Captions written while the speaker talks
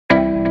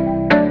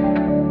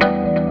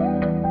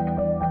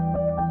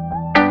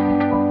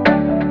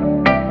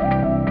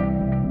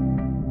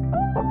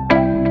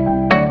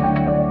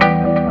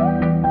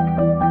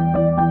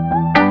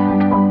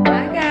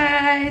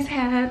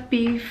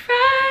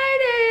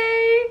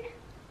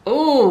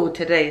Oh,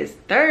 today is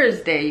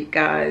Thursday, you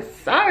guys.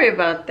 Sorry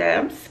about that.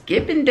 I'm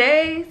skipping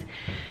days.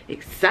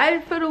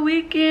 Excited for the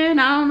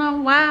weekend. I don't know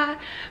why.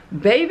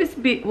 Babies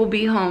will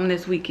be home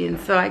this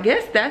weekend, so I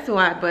guess that's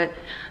why. But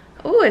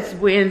oh, it's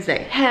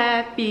Wednesday.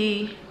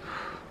 Happy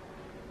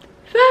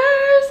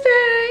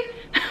Thursday.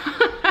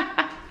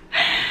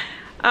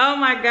 Oh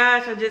my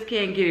gosh, I just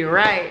can't get it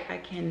right. I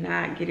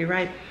cannot get it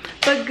right.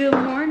 But good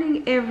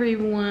morning,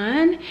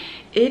 everyone.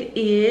 It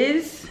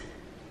is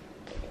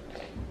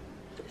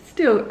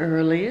still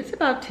early. It's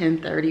about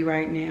 10:30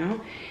 right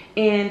now.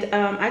 And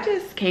I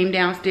just came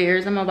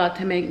downstairs. I'm about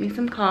to make me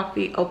some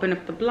coffee, open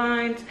up the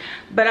blinds.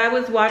 But I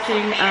was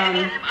watching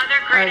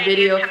our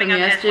video from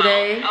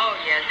yesterday.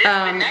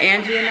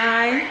 Angie and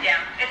I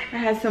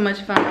had so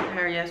much fun with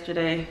her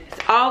yesterday.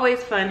 It's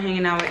always fun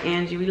hanging out with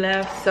Angie. We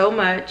laugh so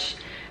much,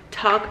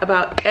 talk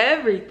about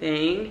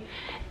everything.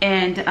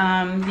 And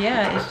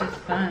yeah, it's just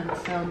fun.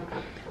 So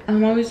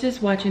I was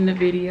just watching the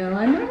video.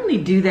 I normally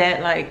do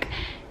that like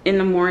in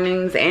the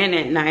mornings and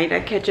at night. I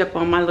catch up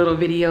on my little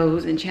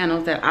videos and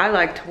channels that I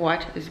like to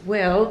watch as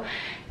well.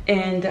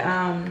 And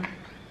yeah,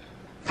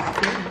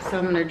 so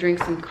I'm gonna drink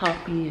some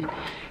coffee and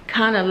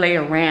kind of lay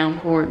around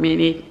for a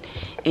minute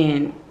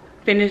and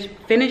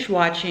finish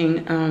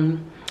watching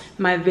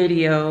my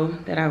video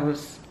that I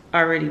was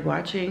already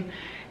watching.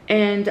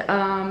 And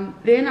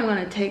then I'm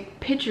gonna take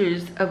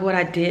pictures of what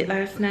I did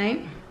last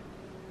night.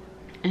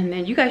 And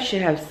then you guys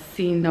should have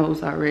seen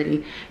those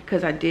already,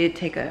 because I did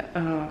take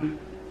a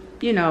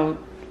you know,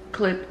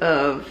 clip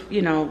of,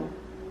 you know,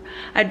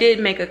 I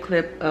did make a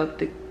clip of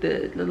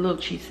the little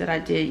cheats that I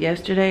did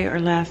yesterday or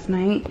last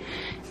night.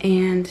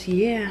 And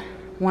yeah,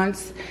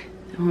 once,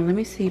 oh, let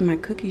me see, my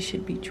cookies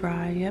should be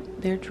dry. Yep,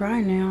 they're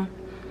dry now.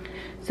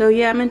 So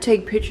yeah, I'm gonna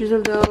take pictures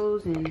of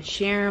those and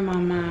share them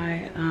on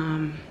my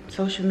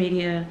social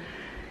media.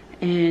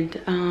 And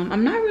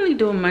I'm not really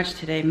doing much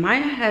today.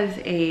 Maya has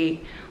a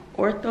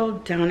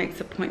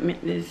orthodontics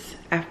appointment this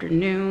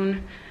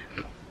afternoon.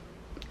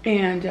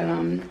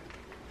 And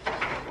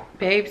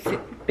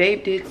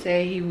Babe did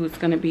say he was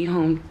gonna be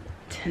home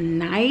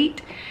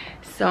tonight,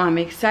 so I'm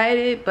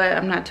excited, but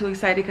I'm not too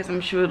excited because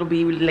I'm sure it'll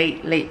be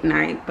late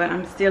night. But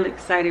I'm still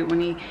excited when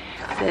he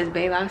says,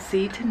 "Babe, I'll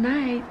see you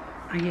tonight."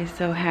 I get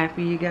so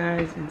happy, you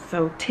guys, and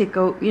so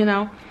tickled, you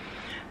know.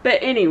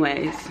 But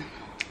anyways,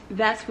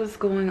 that's what's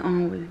going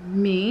on with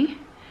me.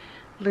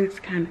 Looks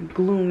kind of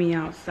gloomy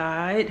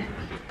outside.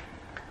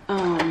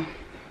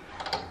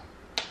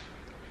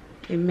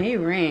 It may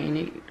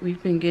rain.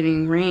 We've been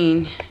getting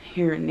rain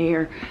here and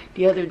there.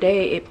 The other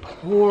day it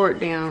poured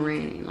down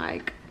rain,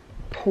 like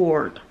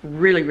poured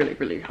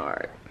really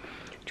hard.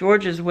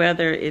 Georgia's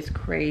weather is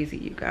crazy,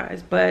 you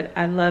guys, but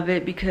I love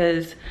it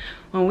because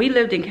when we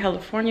lived in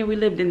California, we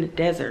lived in the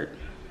desert.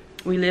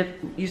 We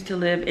used to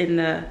live in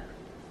the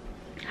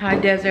high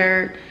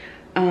desert.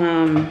 I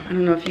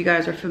don't know if you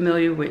guys are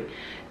familiar with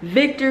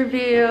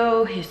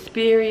Victorville,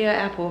 Hesperia,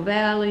 Apple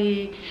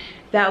Valley.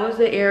 That was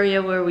the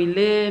area where we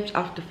lived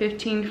off the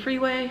 15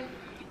 freeway.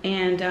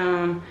 And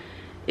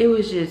it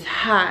was just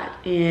hot,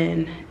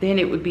 and then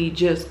it would be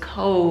just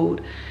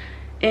cold.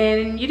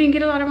 And you didn't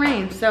get a lot of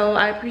rain. So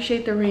I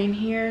appreciate the rain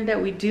here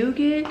that we do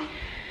get.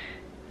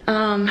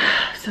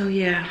 So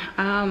yeah,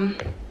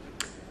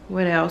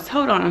 what else?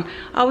 Hold on,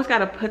 I always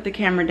gotta put the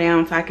camera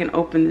down so I can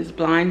open this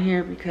blind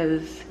here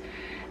because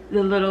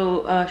the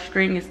little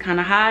string is kind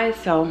of high.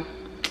 So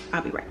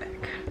I'll be right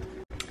back.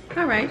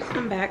 All right,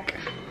 I'm back.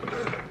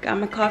 Got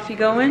my coffee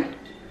going.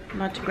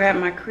 I'm about to grab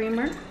my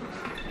creamer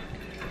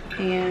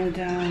and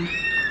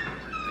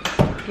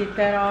get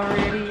that all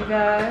ready, you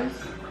guys.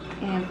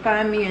 And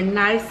find me a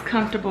nice,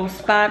 comfortable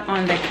spot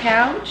on the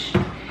couch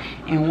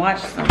and watch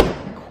some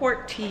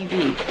court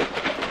TV.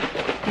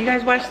 You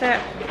guys watch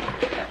that?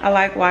 I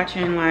like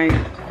watching like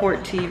court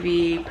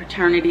TV,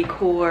 paternity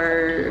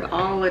court,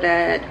 all of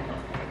that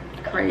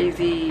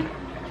crazy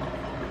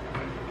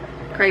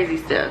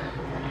stuff.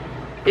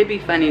 It'd be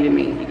funny to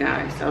me, you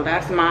guys. So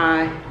that's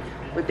my,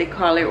 what they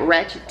call it,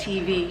 ratchet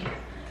TV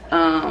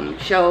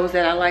shows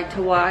that I like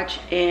to watch.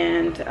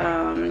 And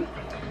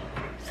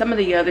some of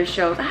the other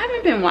shows I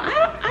haven't been watching.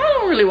 I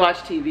don't really watch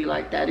TV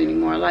like that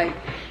anymore. Like,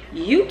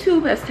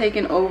 YouTube has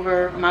taken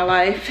over my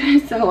life,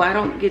 so I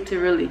don't get to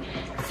really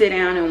sit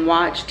down and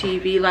watch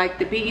TV. Like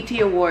the BET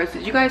Awards.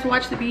 Did you guys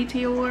watch the BET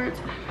Awards?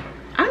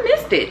 I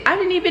missed it. I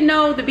didn't even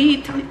know the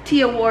BET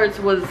Awards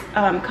was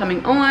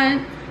coming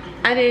on.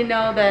 I didn't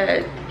know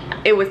that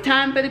it was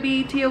time for the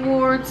BET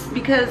Awards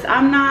because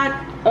I'm not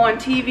on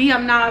TV.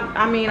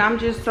 I'm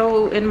just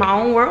so in my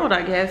own world,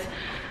 I guess.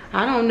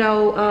 I don't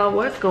know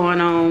what's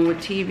going on with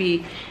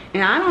TV.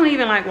 And I don't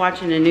even like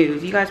watching the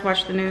news. You guys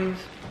watch the news?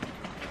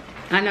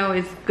 I know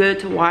it's good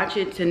to watch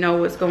it to know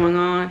what's going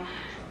on,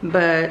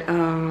 but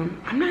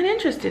I'm not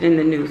interested in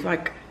the news.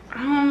 Like,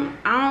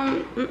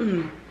 I'd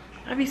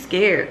be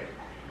scared.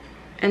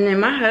 And then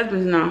my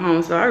husband's not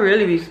home, so I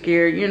really be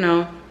scared, you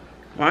know,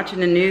 watching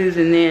the news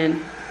and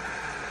then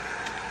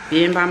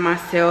being by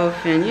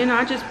myself. And you know,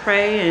 I just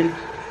pray and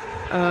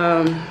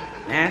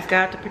ask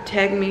God to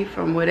protect me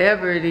from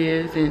whatever it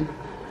is. And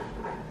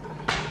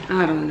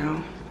I don't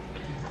know.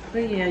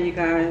 But yeah, you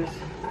guys,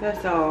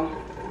 that's all.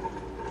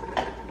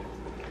 I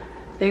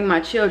think my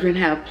children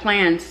have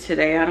plans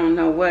today. I don't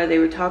know what. They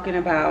were talking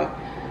about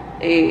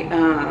a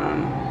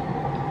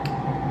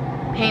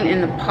paint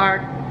in the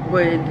park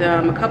with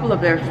a couple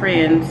of their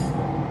friends.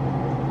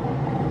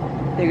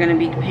 They're gonna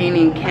be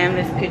painting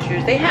canvas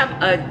pictures. They have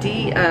a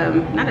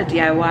not a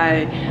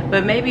DIY,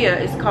 but maybe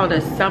it's called a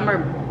summer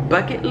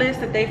bucket list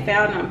that they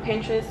found on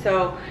Pinterest.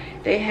 So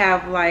they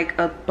have like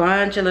a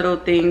bunch of little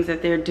things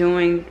that they're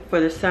doing for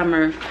the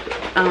summer.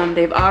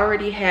 They've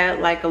already had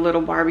like a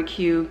little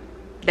barbecue.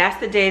 That's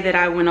the day that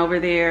I went over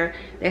there.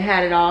 They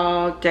had it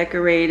all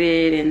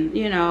decorated and,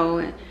 you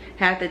know,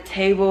 had the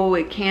table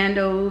with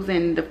candles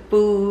and the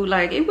food.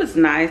 Like, it was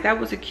nice. That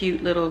was a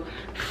cute little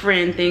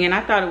friend thing, and I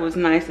thought it was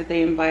nice that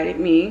they invited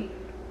me.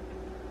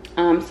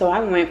 So I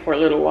went for a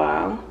little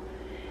while,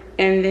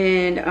 and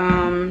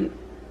then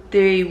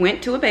they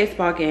went to a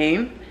baseball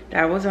game.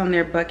 That was on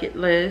their bucket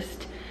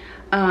list.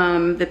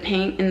 The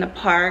paint in the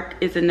park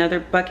is another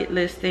bucket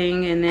list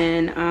thing, and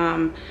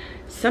then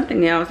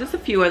something else. There's a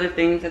few other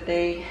things that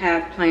they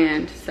have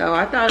planned. So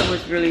I thought it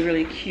was really,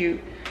 really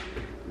cute.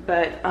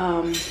 But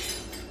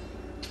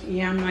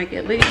yeah, I'm like,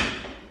 at least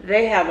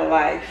they have a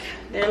life.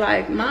 They're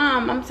like,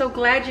 Mom, I'm so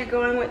glad you're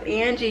going with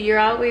Angie. You're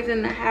always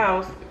in the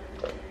house.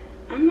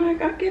 I'm like,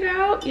 I get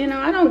out. You know,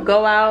 I don't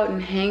go out and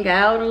hang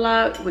out a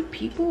lot with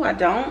people. I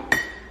don't.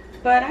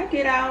 But I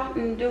get out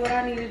and do what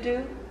I need to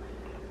do.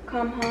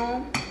 Come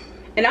home.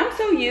 And I'm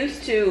so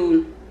used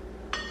to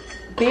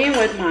being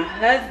with my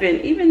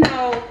husband, even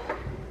though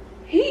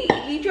he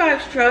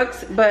drives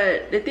trucks.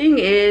 But the thing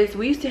is,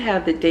 we used to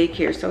have the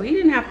daycare, so he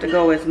didn't have to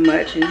go as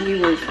much, and he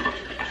was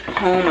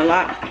home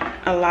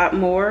a lot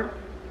more.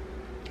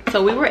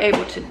 So we were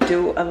able to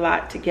do a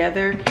lot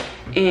together,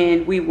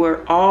 and we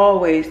were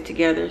always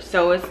together.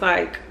 So it's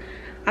like,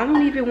 I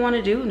don't even want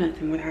to do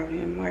nothing without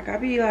him. Like,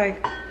 I'd be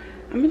like,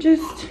 I'm gonna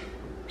just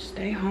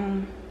stay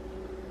home.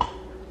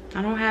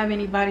 I don't have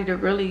anybody to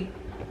really,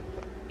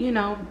 you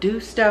know, do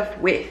stuff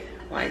with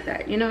like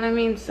that. You know what I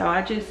mean? So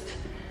I just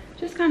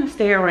kind of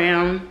stay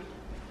around,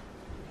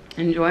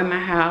 enjoy my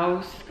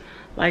house.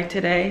 Like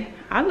today,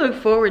 I look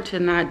forward to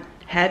not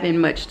having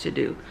much to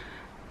do.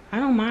 I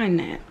don't mind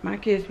that. My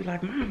kids be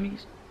like, Mom, you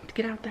to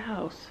get out the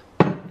house.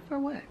 For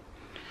what?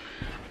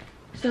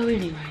 So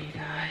anyway, you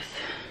guys,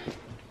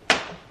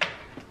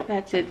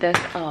 that's it.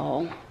 That's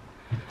all.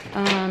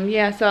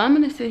 Yeah, so I'm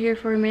gonna sit here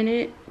for a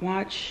minute,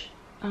 watch.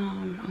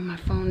 My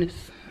phone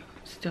is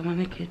still in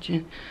the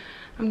kitchen.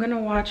 I'm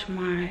gonna watch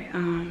my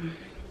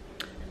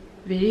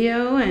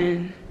video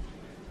and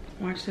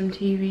watch some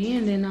TV,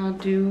 and then I'll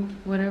do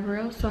whatever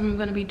else I'm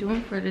gonna be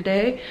doing for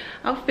today.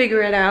 I'll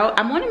figure it out.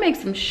 I want to make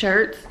some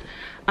shirts.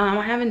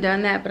 I haven't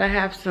done that, but I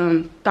have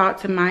some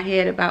thoughts in my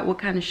head about what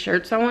kind of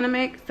shirts I want to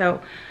make.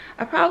 So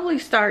I'll probably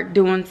start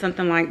doing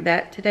something like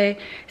that today.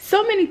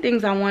 So many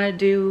things I want to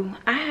do.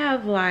 I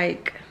have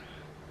like,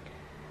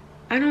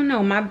 I don't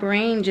know, my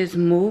brain just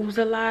moves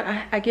a lot.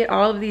 I get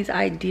all of these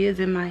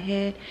ideas in my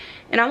head,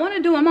 and I want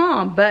to do them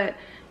all, but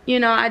you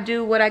know, I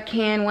do what I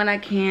can when I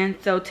can.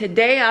 So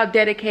today I'll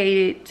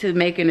dedicate it to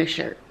making a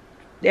shirt.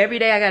 Every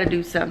day I got to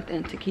do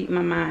something to keep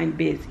my mind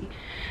busy.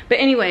 But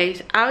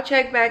anyways, I'll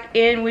check back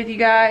in with you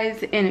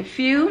guys in a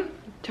few.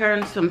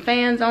 Turn some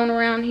fans on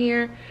around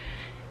here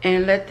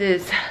and let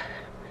this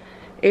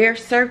air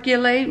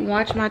circulate and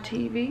watch my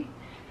TV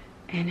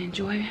and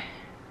enjoy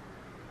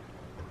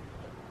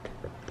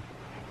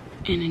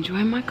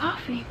my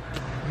coffee.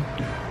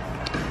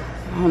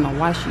 I don't know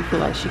why she feel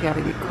like she got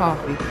to get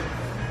coffee.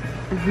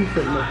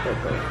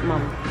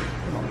 Mama.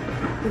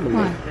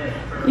 Why?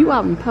 You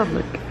out in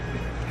public.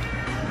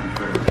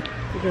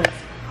 Because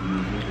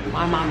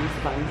my mom is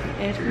fighting some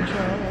edge control.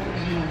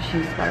 I know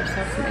she's got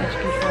herself some edge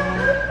control.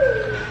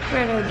 We're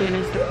at her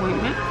dentist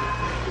appointment.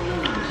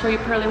 Show you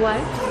pearly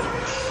whites.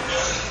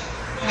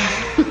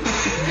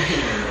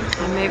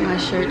 I made my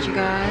shirt, you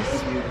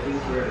guys.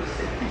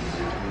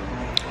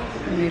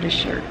 I made a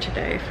shirt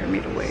today for me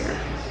to wear.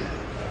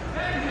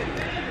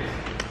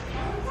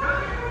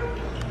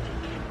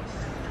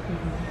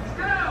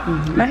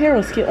 My hair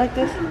was cute like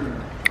this.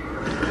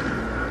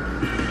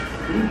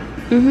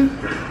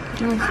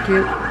 That was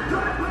cute.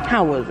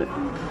 How was it?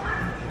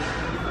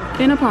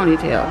 In a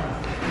ponytail.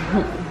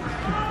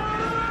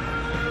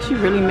 She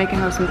really making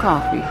her some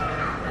coffee.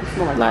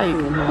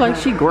 Like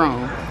she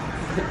grown.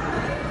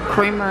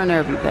 Creamer and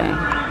everything.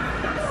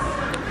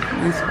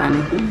 That's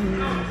funny.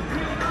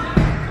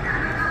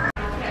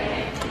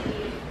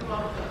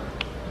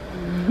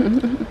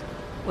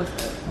 What's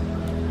that?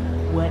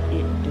 What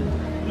it do?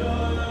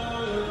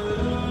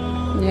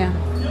 Yeah,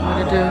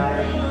 what it do?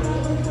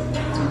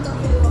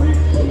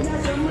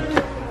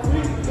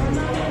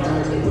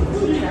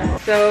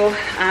 So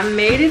I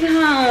made it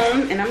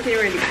home, and I'm getting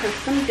ready to cook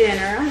some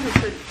dinner. I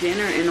haven't cooked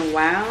dinner in a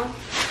while.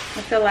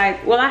 I feel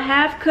like, well, I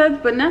have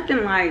cooked, but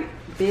nothing like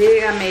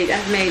big. I've made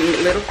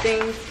little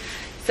things.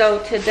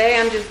 So today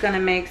I'm just gonna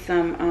make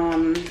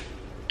some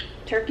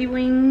turkey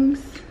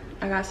wings.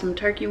 I got some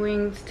turkey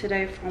wings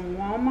today from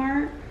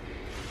Walmart,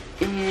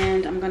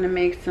 and I'm gonna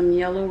make some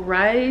yellow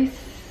rice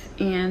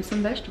and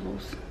some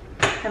vegetables.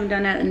 Haven't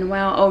done that in a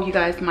while. Oh, you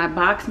guys, my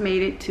box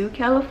made it to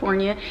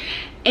California,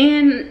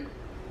 and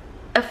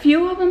a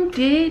few of them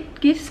did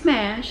get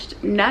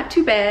smashed. Not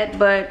too bad,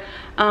 but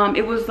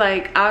it was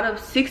like out of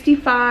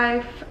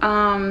 65,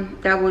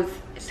 that was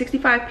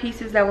 65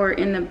 pieces that were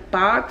in the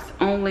box,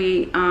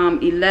 only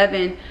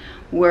 11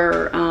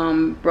 were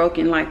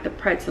broken, like the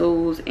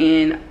pretzels,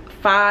 and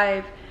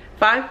five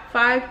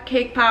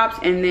cake pops,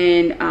 and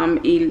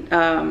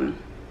then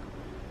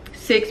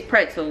 6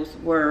 pretzels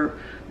were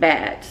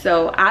bad.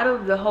 So out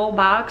of the whole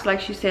box, like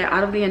she said,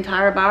 out of the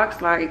entire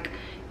box, like,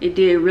 it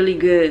did really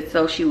good.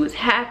 So she was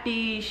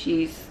happy,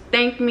 she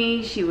thanked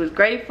me, she was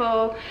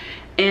grateful,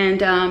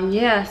 and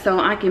yeah, so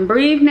I can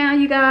breathe now,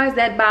 you guys.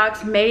 That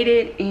box made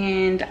it,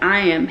 and I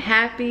am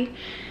happy.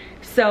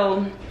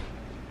 So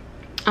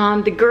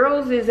the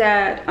girls is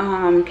at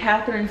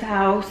Catherine's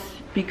house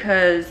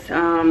because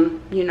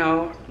you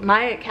know,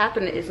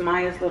 Catherine is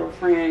Maya's little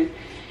friend.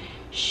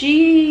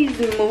 She's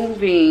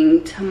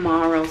moving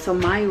tomorrow, so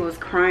Maya was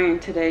crying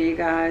today, you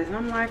guys.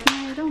 I'm like,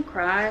 no, don't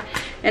cry.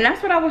 And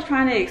that's what I was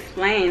trying to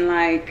explain.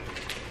 Like,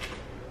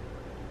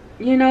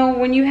 you know,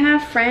 when you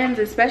have friends,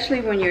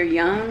 especially when you're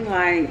young,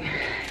 like,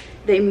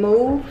 they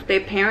move,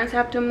 their parents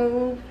have to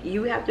move,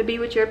 you have to be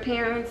with your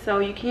parents, so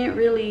you can't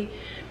really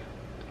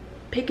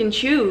pick and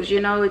choose,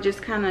 you know. It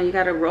just kind of, you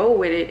got to roll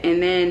with it. And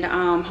then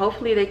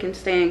hopefully they can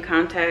stay in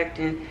contact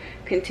and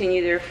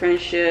continue their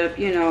friendship,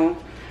 you know,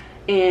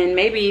 and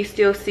maybe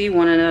still see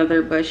one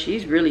another. But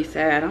she's really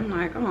sad. I'm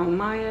like, oh,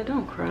 Maya,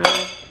 don't cry.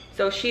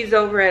 So she's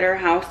over at her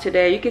house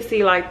today. You can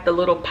see like the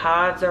little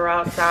pods are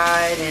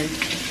outside, and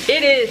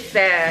it is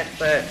sad,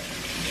 but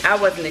I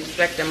wasn't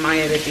expecting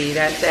Maya to be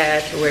that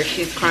sad to where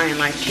she's crying.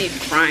 Like, she's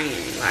crying,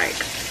 like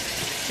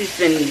she's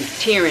been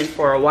tearing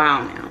for a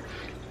while now.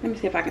 Let me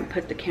see if I can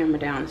put the camera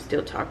down and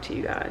still talk to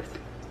you guys.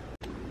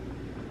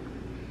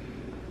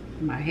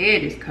 My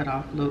head is cut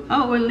off. Look,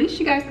 oh, well, at least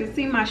you guys can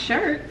see my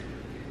shirt.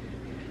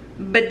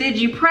 But did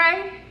you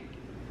pray?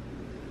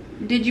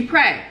 Did you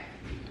pray?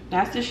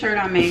 That's the shirt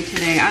I made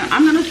today.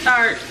 I'm gonna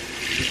start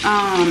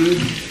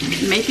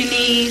making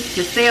these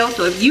to sell.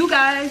 So if you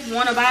guys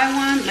want to buy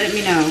one, let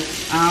me know.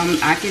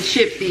 I can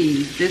ship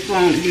these. This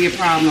won't be a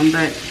problem.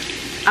 But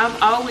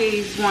I've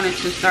always wanted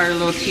to start a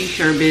little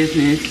t-shirt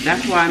business.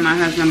 That's why my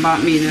husband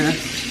bought me the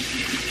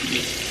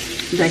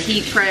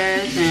heat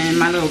press and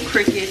my little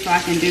Cricut, so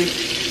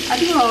I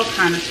do all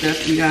kind of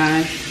stuff, you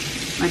guys.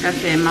 Like I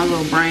said, my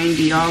little brain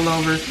be all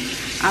over.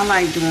 I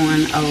like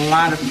doing a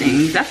lot of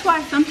things. That's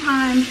why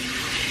sometimes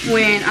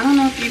when, I don't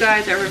know if you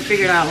guys ever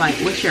figured out like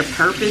what's your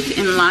purpose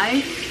in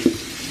life.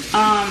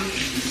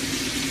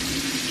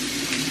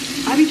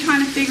 I be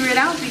trying to figure it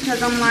out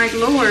because I'm like,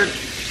 Lord,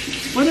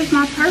 what is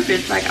my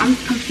purpose? Like, I'm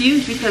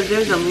confused because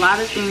there's a lot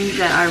of things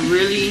that I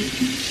really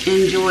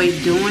enjoy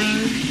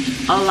doing.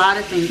 A lot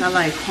of things. I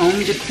like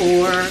home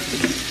decor.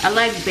 I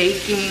like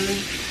baking.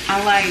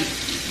 I like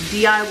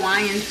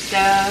DIYing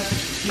stuff,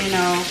 you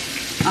know,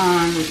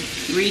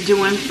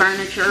 redoing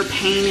furniture,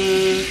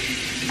 painting.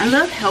 I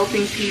love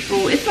helping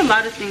people. It's a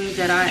lot of things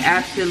that I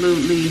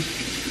absolutely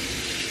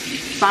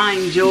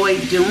find joy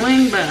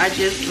doing, but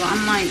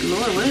I'm like,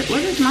 Lord,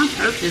 what is my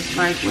purpose?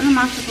 Like, what am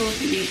I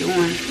supposed to be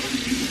doing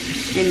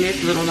in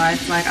this little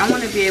life? Like, I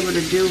want to be able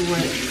to do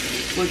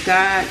what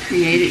God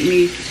created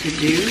me to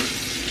do,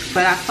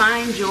 but I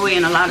find joy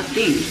in a lot of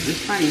things.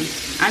 It's funny.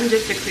 I'm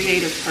just a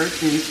creative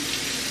person.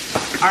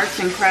 Arts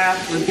and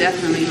crafts was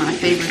definitely my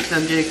favorite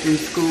subject in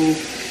school.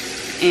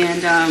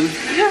 And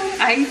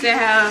I used to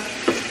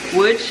have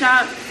wood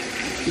shop.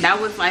 That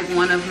was like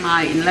one of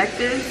my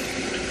electives.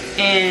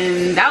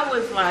 And that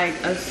was like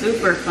a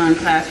super fun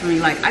class for me.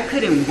 Like, I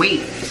couldn't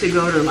wait to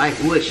go to like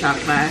wood shop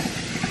class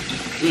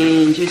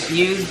and just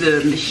use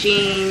the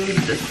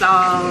machines, the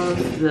saws,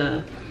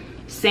 the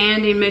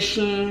sanding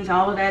machines,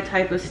 all of that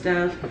type of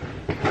stuff.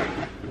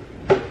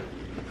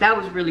 That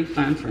was really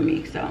fun for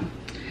me. So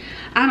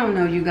I don't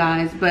know, you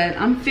guys, but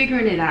I'm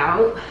figuring it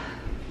out.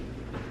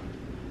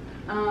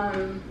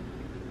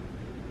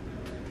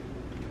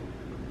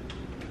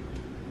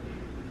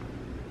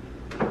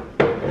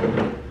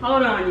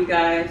 Hold on, you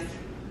guys.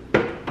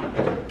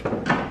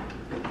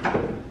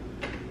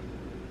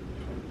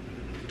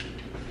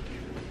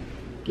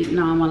 Getting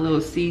all my little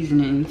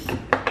seasonings.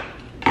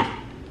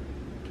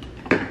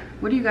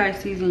 What do you guys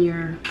season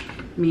your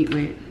meat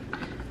with?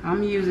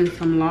 I'm using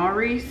some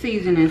Lowry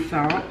seasoning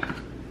salt.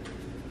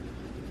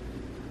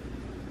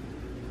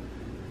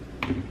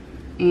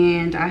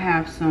 And I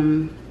have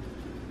some,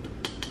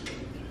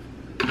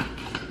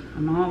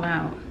 I'm all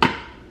out.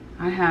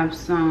 I have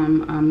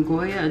some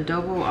Goya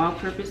adobo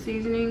all-purpose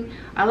seasoning.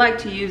 I like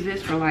to use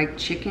this for like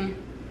chicken.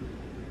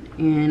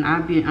 And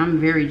I'm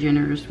very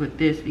generous with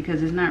this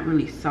because it's not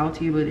really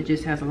salty, but it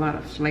just has a lot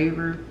of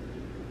flavor.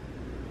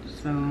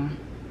 So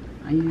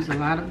I use a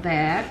lot of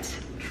that.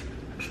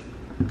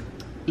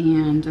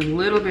 And a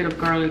little bit of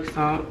garlic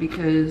salt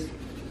because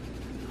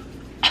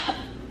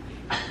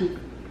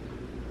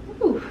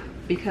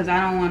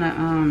I don't want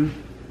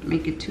to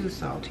make it too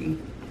salty.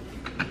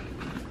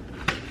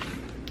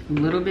 A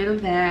little bit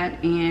of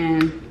that,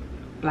 and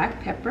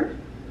black pepper.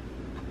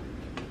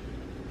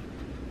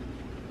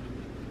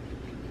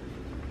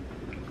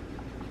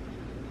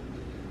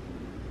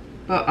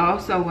 But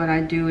also what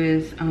I do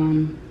is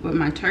with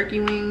my turkey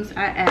wings,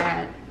 I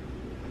add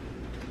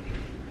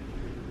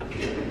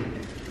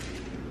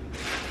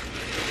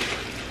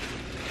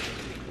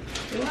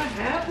do I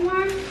have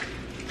one?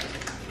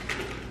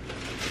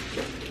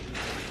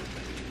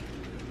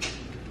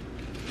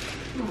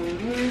 Oh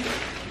man.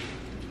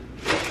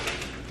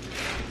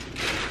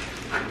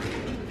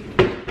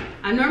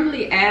 I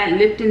normally add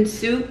Lipton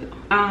soup.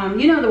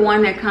 You know, the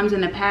one that comes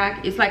in the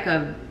pack. It's like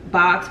a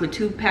box with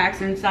 2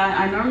 packs inside.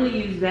 I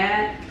normally use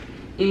that,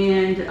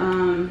 and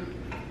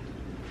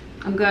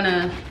I'm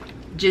gonna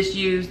just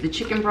use the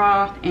chicken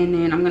broth, and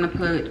then I'm gonna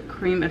put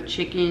cream of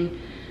chicken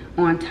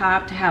on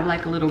top to have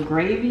like a little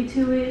gravy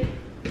to it,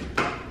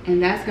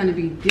 and that's gonna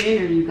be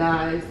dinner, you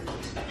guys.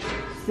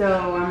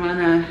 So I'm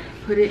gonna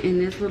put it in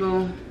this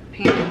little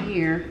pan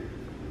here.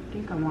 I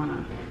think I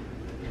wanna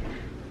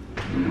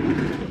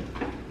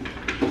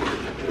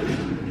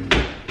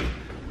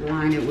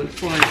line it with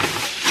foil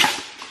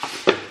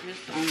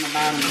just on the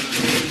bottom of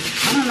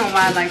it. I don't know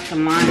why I like to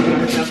line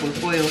my stuff with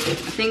foil. I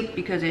think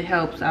because it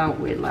helps out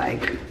with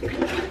like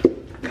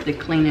the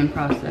cleaning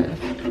process.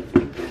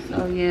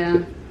 So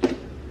yeah,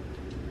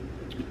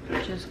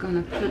 just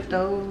gonna put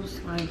those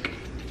like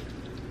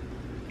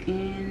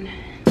in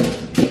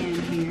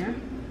here.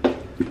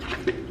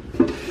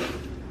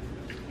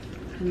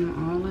 Put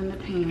them all in the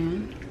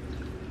pan.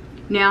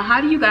 Now, how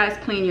do you guys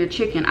clean your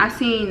chicken? I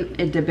seen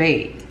a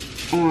debate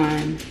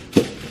on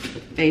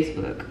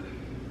Facebook.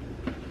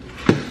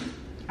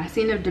 I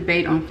seen a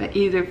debate on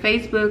either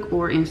Facebook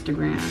or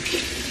Instagram,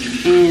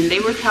 and they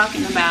were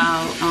talking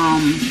about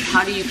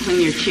how do you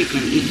clean your chicken?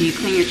 Do you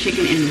clean your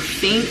chicken in the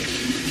sink?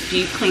 Do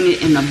you clean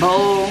it in the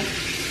bowl?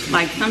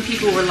 Like, some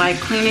people were like,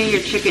 cleaning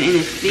your chicken in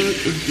the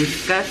sink is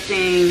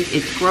disgusting,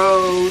 it's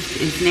gross,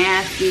 it's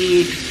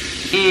nasty.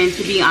 And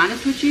to be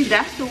honest with you,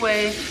 that's the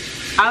way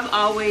I've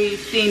always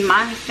seen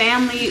my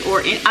family,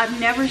 or I've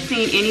never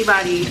seen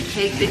anybody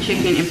take the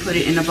chicken and put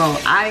it in a bowl.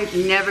 I've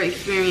never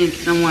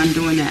experienced someone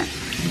doing that.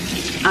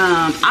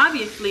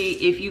 Obviously,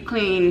 if you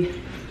clean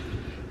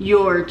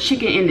your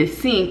chicken in the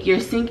sink,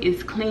 your sink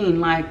is clean.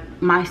 Like,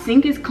 my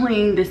sink is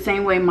clean the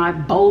same way my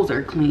bowls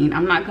are clean.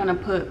 I'm not gonna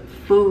put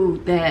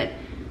food that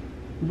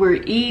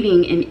we're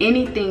eating in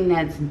anything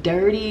that's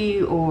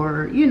dirty,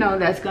 or, you know,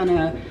 that's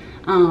gonna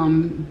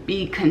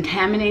be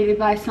contaminated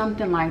by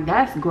something. Like,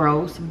 that's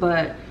gross.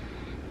 But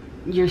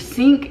your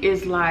sink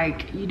is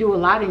like, you do a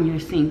lot in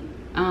your sink,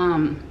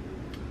 and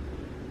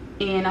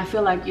I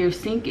feel like your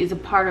sink is a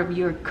part of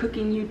your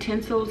cooking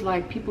utensils.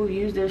 Like, people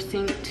use their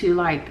sink to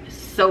like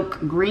soak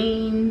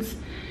greens.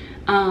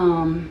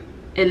 At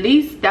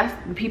least that's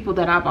the people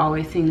that I've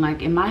always seen.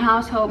 Like, in my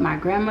household, my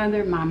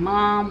grandmother, my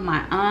mom,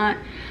 my aunt,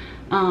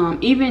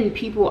 even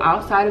people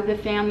outside of the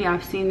family,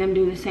 I've seen them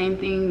do the same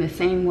thing the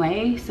same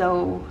way.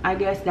 So I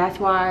guess that's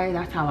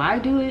how I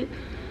do it.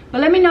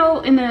 But let me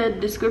know in the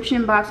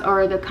description box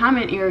or the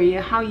comment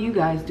area how you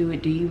guys do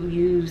it. Do you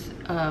use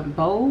a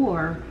bowl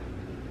or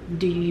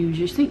do you use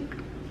your sink?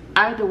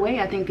 Either way,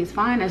 I think it's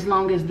fine as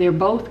long as they're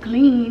both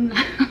clean.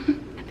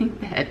 I think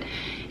that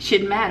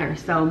should matter.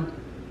 So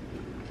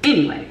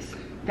anyways,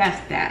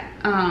 that's that.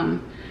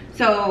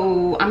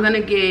 So I'm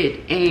gonna get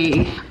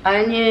a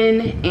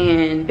onion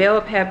and bell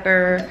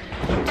pepper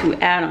to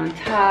add on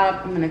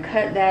top. I'm gonna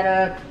cut that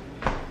up,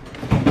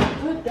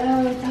 put that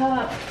on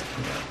top.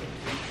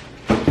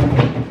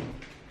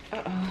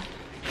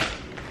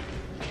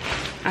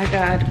 I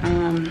got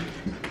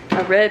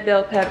a red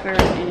bell pepper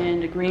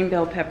and a green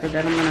bell pepper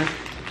that I'm gonna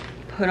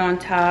put on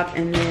top,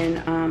 and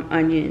then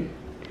onion.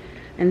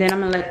 And then I'm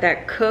gonna let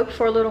that cook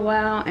for a little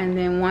while, and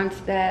then once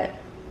that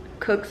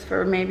cooks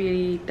for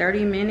maybe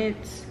 30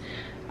 minutes,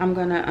 I'm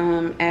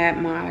gonna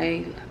add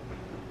my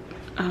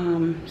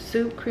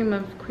soup, cream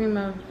of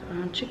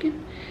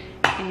chicken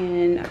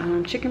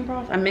and chicken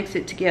broth. I mix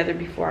it together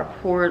before I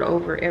pour it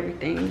over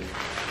everything.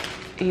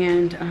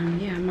 And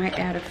yeah, I might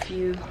add a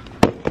few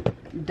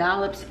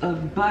dollops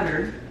of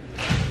butter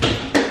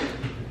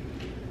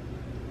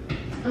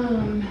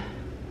to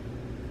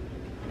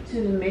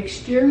the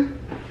mixture.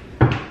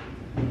 I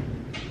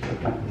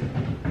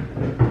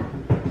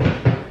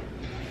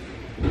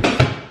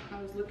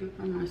was looking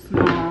for my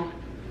small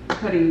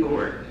cutting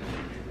board.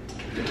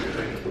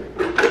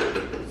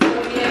 So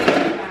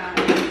yeah,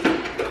 guys.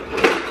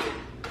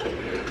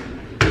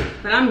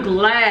 But I'm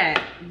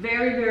glad,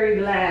 very, very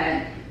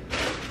glad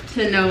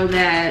to know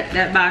that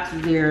that box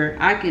is there.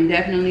 I can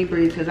definitely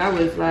breathe, because I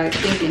was like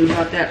thinking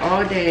about that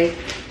all day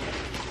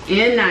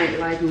and night.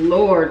 Like,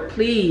 Lord,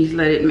 please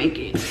let it make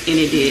it. And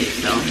it did.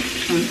 So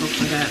thankful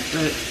for that.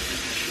 But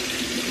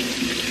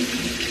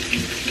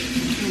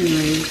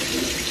anyways,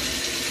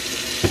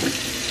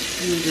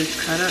 let me just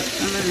cut up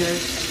some of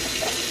this.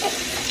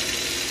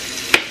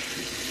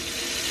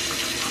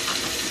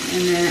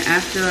 And then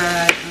after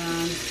I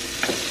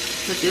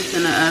put this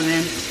in the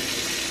oven,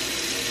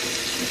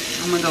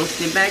 I'm gonna go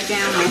sit back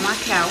down on my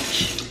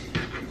couch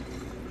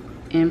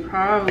and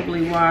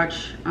probably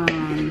watch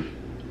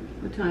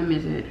What time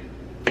is it?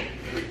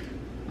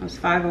 It's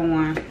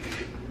 5:01.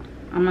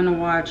 I'm gonna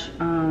watch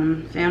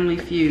Family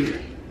Feud.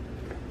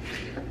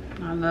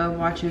 I love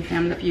watching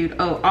Family Feud.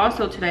 Oh,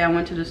 also today I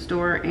went to the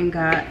store and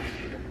got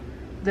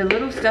the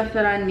little stuff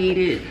that I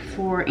needed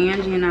for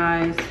Angie and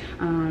I's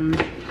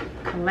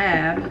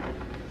collab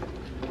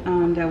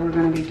that we're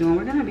gonna be doing.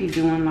 We're gonna be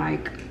doing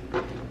like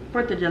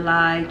 4th of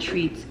July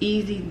treats,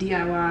 easy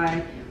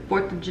DIY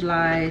 4th of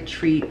July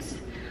treats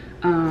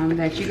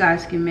that you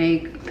guys can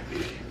make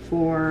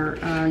for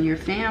your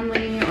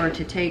family, or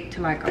to take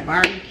to like a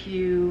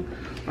barbecue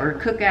or a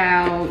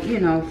cookout, you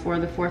know, for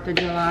the 4th of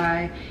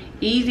July.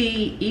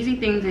 Easy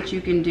things that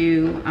you can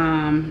do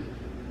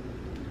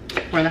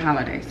for the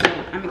holidays. So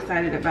I'm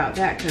excited about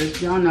that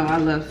because y'all know I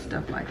love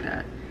stuff like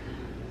that.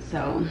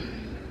 So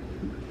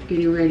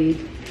getting ready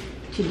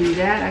to do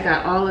that. I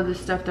got all of the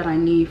stuff that I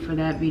need for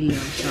that video,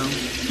 so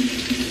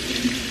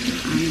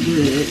I'm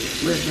good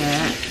with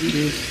that. I'm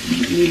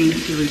just needing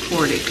to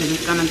record it because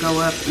it's gonna go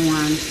up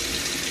on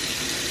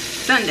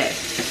Sunday.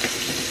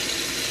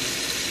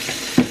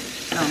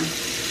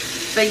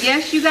 But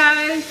yes, you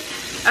guys,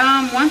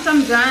 once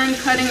I'm done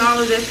cutting all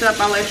of this up,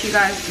 I'll let you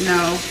guys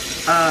know.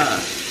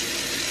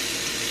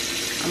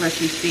 I'll let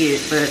you see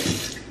it,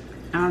 but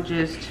I'll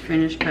just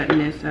finish cutting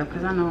this up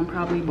because I know I'm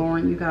probably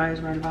boring you guys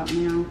right about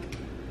now,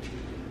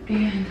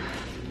 and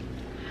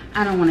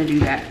I don't want to do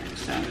that.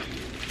 So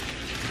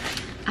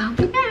I'll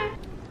be back.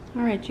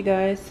 All right, you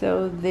guys,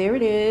 so there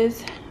it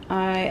is.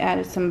 I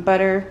added some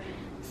butter,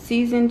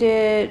 seasoned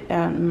it,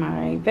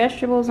 my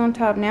vegetables on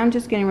top. Now I'm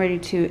just getting ready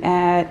to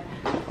add,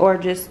 or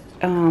just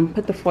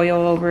put the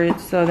foil over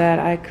it so that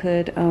I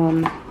could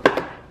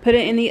put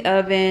it in the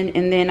oven,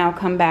 and then I'll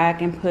come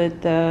back and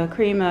put the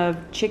cream of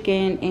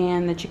chicken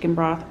and the chicken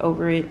broth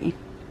over it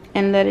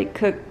and let it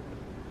cook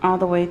all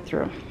the way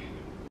through.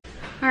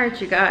 All right,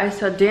 you guys,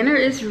 so dinner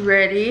is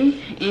ready,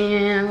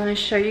 and I'm gonna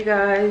show you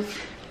guys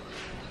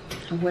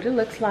what it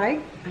looks like.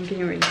 I'm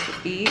getting ready to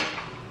eat.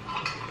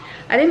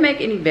 I didn't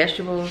make any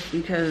vegetables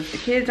because the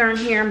kids aren't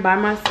here. I'm by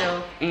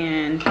myself,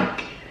 and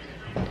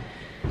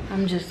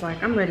I'm just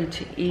like, I'm ready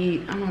to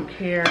eat. I don't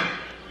care.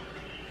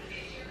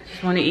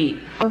 Just want to eat.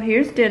 Oh,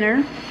 here's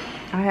dinner.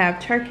 I have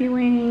turkey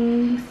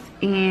wings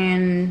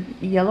and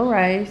yellow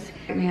rice.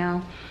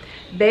 Now,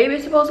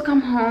 baby's supposed to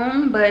come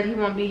home, but he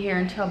won't be here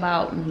until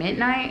about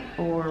midnight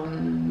or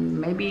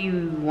maybe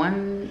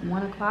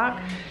 1 o'clock.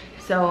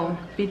 So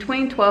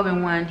between 12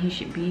 and 1, he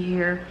should be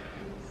here.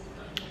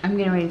 I'm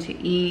getting ready to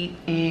eat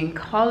and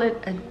call it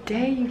a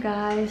day, you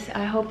guys.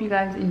 I hope you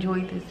guys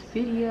enjoyed this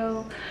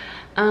video.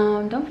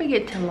 Don't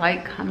forget to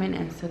like, comment,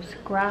 and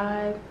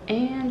subscribe.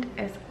 And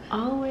as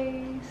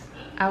always,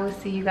 I will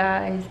see you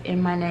guys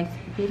in my next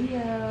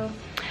video.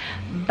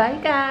 Bye,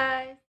 guys.